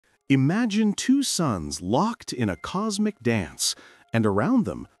Imagine two suns locked in a cosmic dance, and around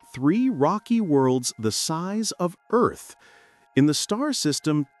them, three rocky worlds the size of Earth. In the star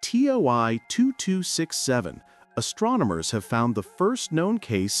system TOI 2267, astronomers have found the first known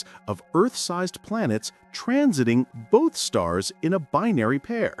case of Earth-sized planets transiting both stars in a binary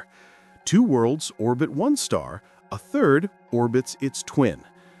pair. Two worlds orbit one star, a third orbits its twin.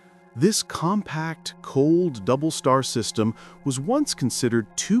 This compact, cold double-star system was once considered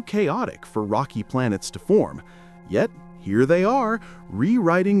too chaotic for rocky planets to form. Yet, here they are,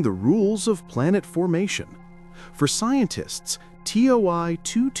 rewriting the rules of planet formation. For scientists, TOI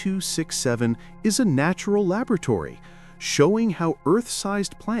 2267 is a natural laboratory, showing how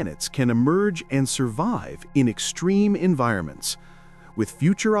Earth-sized planets can emerge and survive in extreme environments. With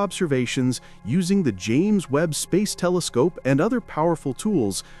future observations using the James Webb Space Telescope and other powerful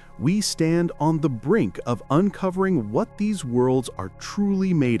tools, we stand on the brink of uncovering what these worlds are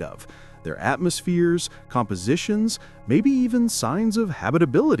truly made of, their atmospheres, compositions, maybe even signs of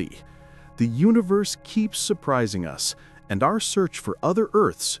habitability. The universe keeps surprising us, and our search for other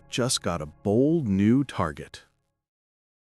Earths just got a bold new target.